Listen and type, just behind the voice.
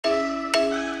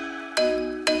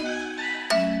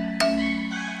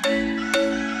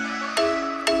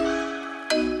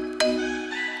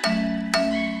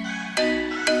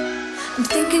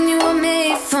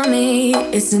for me.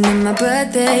 Isn't it my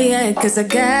birthday yet? Cause I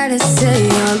gotta say,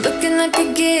 you're looking like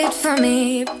a gift for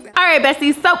me. Alright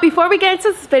besties, so before we get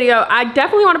into this video, I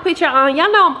definitely want to put y'all on.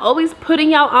 Y'all know I'm always putting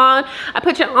y'all on. I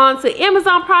put y'all on to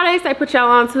Amazon products, I put y'all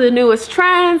on to the newest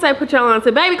trends, I put y'all on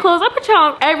to baby clothes, I put y'all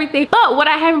on everything. But what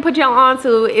I haven't put y'all on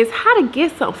to is how to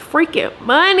get some freaking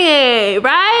money,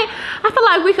 right? I feel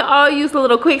like we could all use a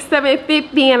little quick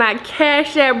 $7.50 and I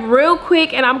cash app real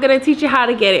quick, and I'm gonna teach you how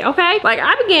to get it, okay? Like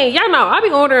I began, y'all know, I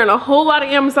be ordering a whole lot of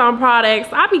Amazon products.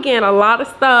 I began a lot of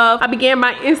stuff. I began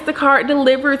my Instacart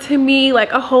delivered to me,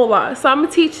 like a whole lot. So I'm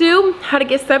gonna teach you how to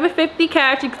get $7.50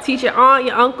 cash. You can teach your aunt,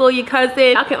 your uncle, your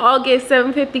cousin. Y'all can all get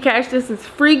 $7.50 cash. This is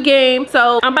free game.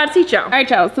 So I'm about to teach y'all. All right,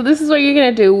 y'all. So this is what you're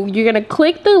gonna do. You're gonna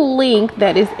click the link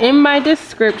that is in my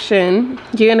description.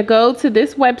 You're gonna go to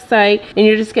this website and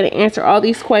you're just gonna answer all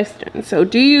these questions. So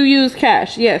do you use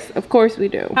cash? Yes, of course we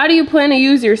do. How do you plan to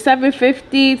use your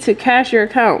 $7.50 to cash your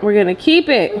account? We're gonna keep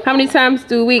it. How many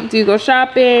times a week do you go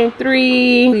shopping?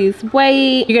 3. Please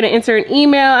wait. You're gonna enter an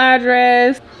email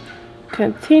address.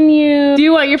 Continue. Do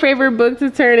you want your favorite book to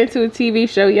turn into a TV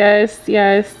show? Yes,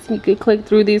 yes. You can click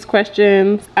through these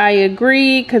questions. I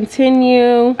agree.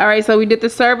 Continue. All right, so we did the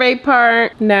survey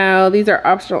part. Now these are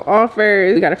optional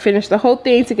offers. We got to finish the whole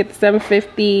thing to get the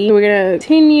 $7.50. We're gonna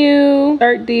continue.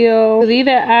 Start deal. So these are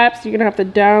apps you're gonna have to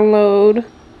download.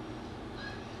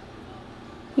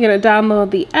 You're gonna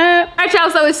download the app. All right, y'all,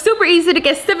 so it's super easy to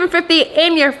get $7.50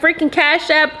 in your freaking Cash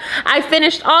App. I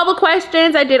finished all the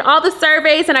questions, I did all the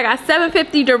surveys, and I got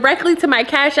 $7.50 directly to my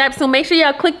Cash App. So make sure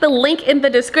y'all click the link in the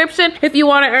description if you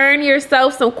wanna earn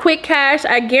yourself some quick cash.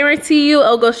 I guarantee you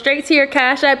it'll go straight to your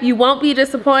Cash App. You won't be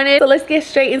disappointed. So let's get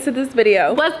straight into this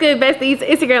video. What's good, besties?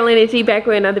 It's your girl, Lena G, back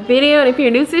with another video. And if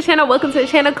you're new to the channel, welcome to the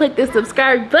channel. Click the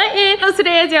subscribe button. So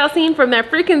today, as y'all seen from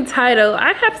that freaking title,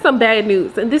 I have some bad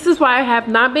news. And this is why I have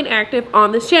not been active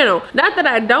on this channel. Not that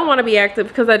I don't want to be active,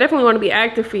 because I definitely want to be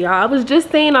active for y'all. I was just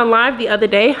saying on live the other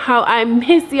day how I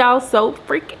miss y'all so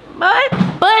freaking much.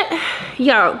 But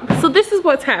y'all, so this is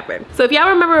what's happened. So if y'all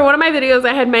remember in one of my videos,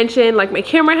 I had mentioned like my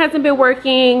camera hasn't been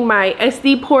working, my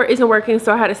SD port isn't working,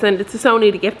 so I had to send it to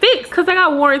Sony to get fixed because I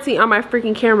got warranty on my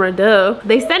freaking camera. Duh.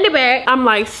 They send it back. I'm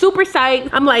like super psyched.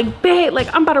 I'm like, babe,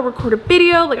 like I'm about to record a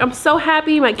video. Like I'm so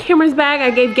happy my camera's back. I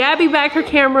gave Gabby back her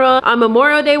camera on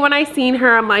Memorial Day when I seen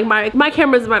her. I'm like, my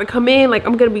camera's about to come in. Like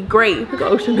I'm gonna be great. Look,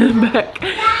 Ocean is back.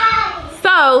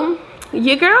 So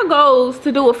your girl goes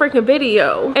to do a freaking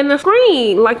video and the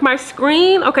screen, like my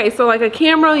screen, okay, so like a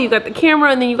camera, you got the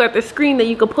camera and then you got the screen that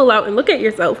you can pull out and look at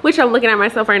yourself, which I'm looking at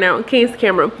myself right now on King's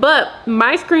camera, but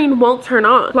my screen won't turn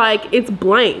on. Like it's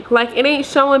blank, like it ain't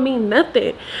showing me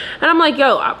nothing. And I'm like,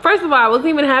 yo, first of all, I wasn't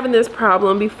even having this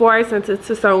problem before I sent it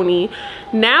to Sony.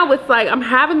 Now it's like I'm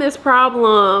having this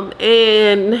problem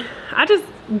and I just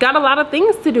got a lot of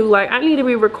things to do. Like I need to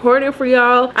be recording for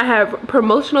y'all. I have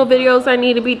promotional videos I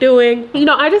need to be doing. You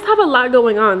know, I just have a lot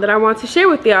going on that I want to share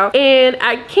with y'all and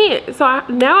I can't. So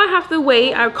now I have to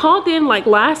wait. I called in like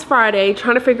last Friday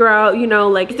trying to figure out, you know,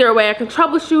 like is there a way I can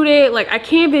troubleshoot it? Like I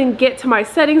can't even get to my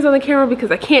settings on the camera because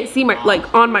I can't see my,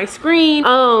 like on my screen.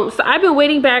 So I've been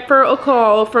waiting back for a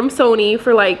call from Sony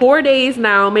for like 4 days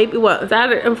now, maybe what,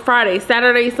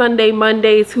 Saturday, Sunday,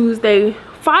 Monday, Tuesday.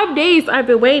 5 days I've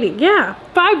been waiting. Yeah,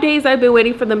 5 days I've been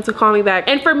waiting for them to call me back.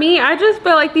 And for me, I just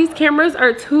feel like these cameras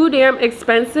are too damn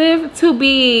expensive to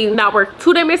be not work.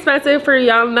 Too damn expensive for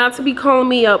y'all not to be calling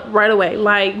me up right away.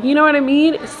 Like, you know what I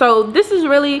mean? So this is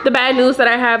really the bad news that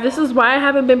I have. This is why I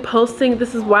haven't been posting.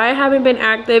 This is why I haven't been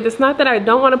active. It's not that I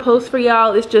don't want to post for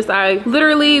y'all. It's just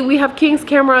we have King's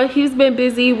camera. He's been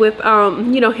busy with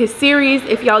you know, his series.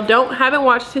 If y'all haven't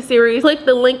watched his series, click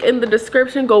the link in the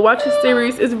description. Go watch his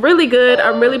series. It's really good.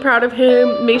 I'm really proud of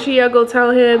him. Make sure y'all go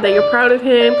tell him that you're proud of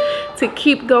him, to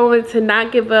keep going, to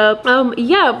not give up.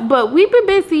 Yeah, but we've been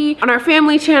busy on our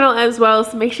family channel as well,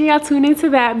 so make sure y'all tune into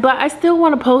that. But I still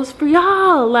want to post for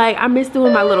y'all. Like I miss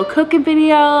doing my little cooking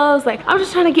videos. Like I'm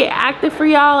just trying to get active for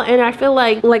y'all, and I feel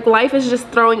like life is just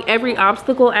throwing every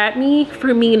obstacle at me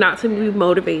for me not to be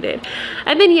motivated.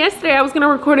 And then yesterday I was gonna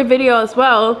record a video as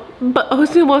well, but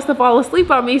Ocean wants to fall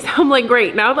asleep on me, so I'm like,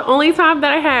 great, now the only time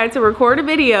that I had to record a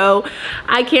video,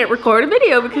 I can't record a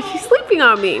video because she's sleeping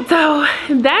on me. So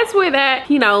that's where that,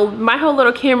 you know, my whole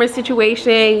little camera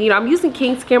situation, you know, I'm using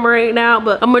King's camera right now,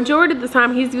 but a majority of the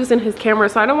time he's using his camera,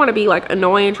 so I don't want to be like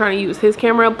annoying trying to use his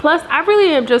camera. Plus I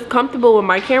really am just comfortable with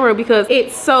my camera because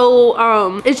it's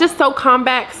so it's just so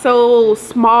compact, so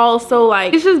small, so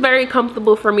like it's just very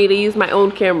comfortable for me to use my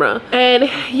own camera. And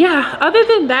yeah, other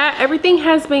than that, everything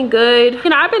has been good. You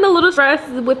know, I've been a little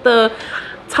stressed with the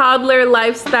toddler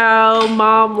lifestyle,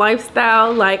 mom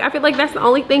lifestyle. Like I feel like that's the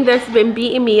only thing that's been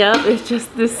beating me up. It's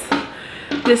just this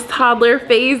this toddler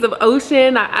phase of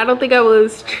Ocean. I don't think I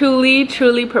was truly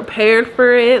prepared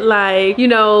for it. Like, you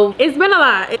know, it's been a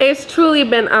lot. It's truly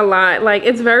been a lot. Like,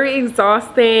 it's very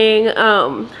exhausting.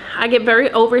 I get very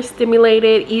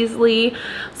overstimulated easily.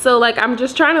 So like, I'm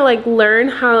just trying to like learn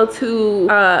how to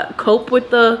cope with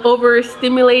the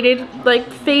overstimulated like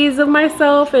phase of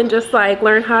myself, and just like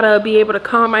learn how to be able to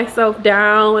calm myself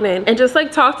down and just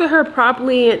like talk to her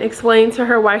properly and explain to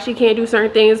her why she can't do certain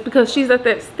things, because she's at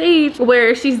that stage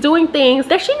where she's doing things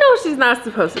that she knows she's not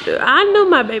supposed to do. I know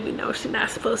my baby knows she's not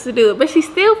supposed to do it, but she's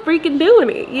still freaking doing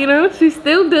it, you know? She's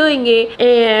still doing it,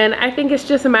 and I think it's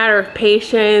just a matter of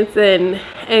patience and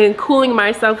cooling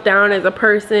myself down as a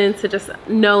person to just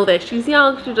know that she's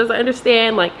young. She doesn't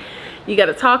understand, like, you got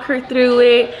to talk her through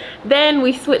it. Then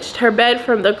we switched her bed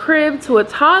from the crib to a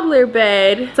toddler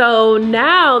bed, so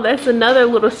now that's another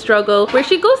little struggle where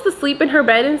she goes to sleep in her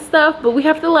bed and stuff, but we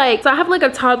have to like, so I have like a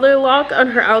toddler lock on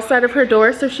her outside of her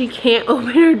door, so she can't open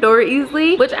her door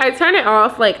easily, which I turn it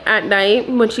off like at night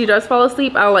when she does fall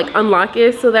asleep. I'll like unlock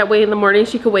it so that way in the morning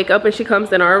she could wake up and she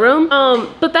comes in our room.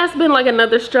 But that's been like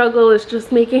another struggle, is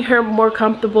just making her more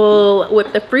comfortable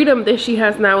with the freedom that she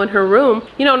has now in her room.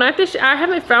 You know, not that I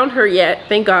haven't found her yet,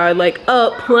 thank God, like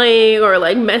up playing or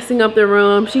like messing up the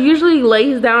room. She usually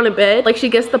lays down in bed, like she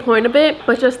gets the point of it,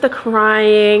 but just the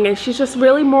crying, and she's just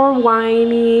really more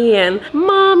whiny and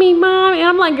mommy, and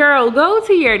I'm like, girl, go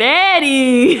to your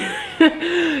daddy.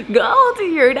 Go to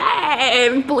your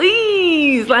dad,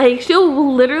 please. Like,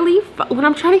 she'll literally, when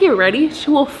I'm trying to get ready, she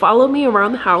will follow me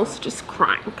around the house just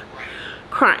crying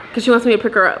because she wants me to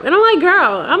pick her up, and I'm like,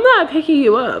 girl, I'm not picking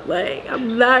you up. Like,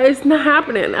 I'm not, it's not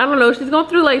happening. I don't know, she's going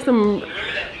through like some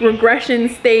regression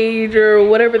stage or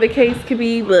whatever the case could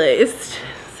be, but it's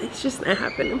just not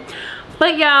happening.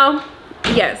 But y'all,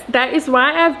 yes, that is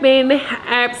why I've been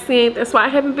absent. That's why I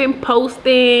haven't been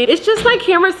posting. It's just my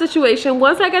camera situation.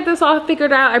 Once I get this all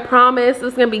figured out, I promise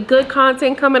there's gonna be good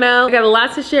content coming out. I got a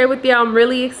lot to share with y'all. I'm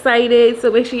really excited,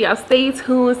 so make sure y'all stay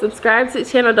tuned, subscribe to the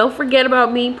channel. Don't forget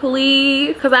about me,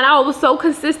 please, because I know I was so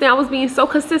consistent. I was being so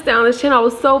consistent on this channel. I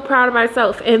was so proud of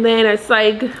myself, and then it's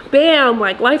like, bam,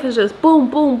 like life is just boom,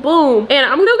 boom, boom. And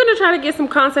I'm still gonna try to get some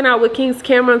content out with King's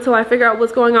camera until I figure out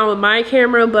what's going on with my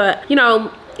camera, but you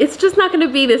know, it's just not gonna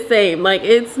be the same. Like,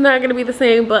 it's not gonna be the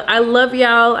same. But I love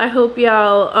y'all. I hope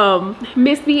y'all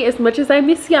miss me as much as I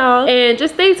miss y'all, and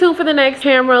just stay tuned for the next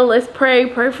camera. Let's pray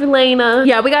for Lena.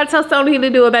 Yeah, we gotta tell Sony to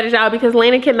do a better job, because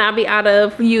Lena cannot be out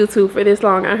of YouTube for this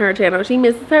long on her channel. She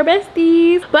misses her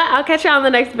besties. But I'll catch y'all in the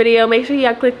next video. Make sure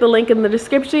y'all click the link in the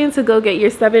description to go get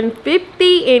your $750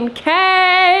 in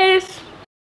cash.